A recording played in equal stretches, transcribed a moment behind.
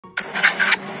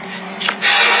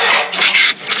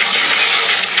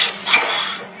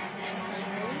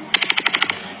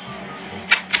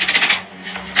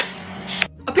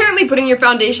putting your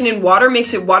foundation in water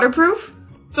makes it waterproof?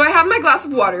 So I have my glass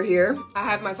of water here. I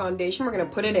have my foundation. We're gonna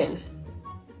put it in.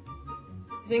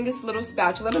 Using this little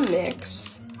spatula to mix.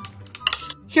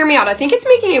 Hear me out. I think it's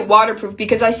making it waterproof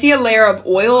because I see a layer of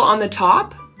oil on the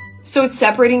top. So it's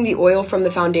separating the oil from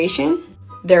the foundation,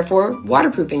 therefore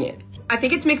waterproofing it. I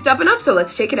think it's mixed up enough, so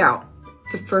let's take it out.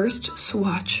 The first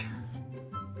swatch.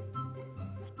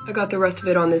 I got the rest of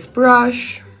it on this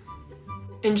brush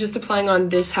and just applying on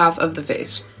this half of the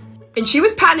face. And she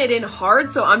was patting it in hard,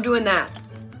 so I'm doing that.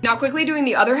 Now quickly doing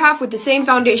the other half with the same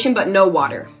foundation but no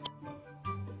water.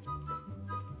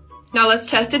 Now let's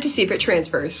test it to see if it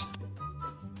transfers.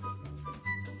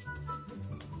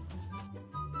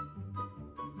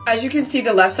 As you can see,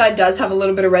 the left side does have a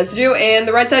little bit of residue and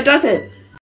the right side doesn't.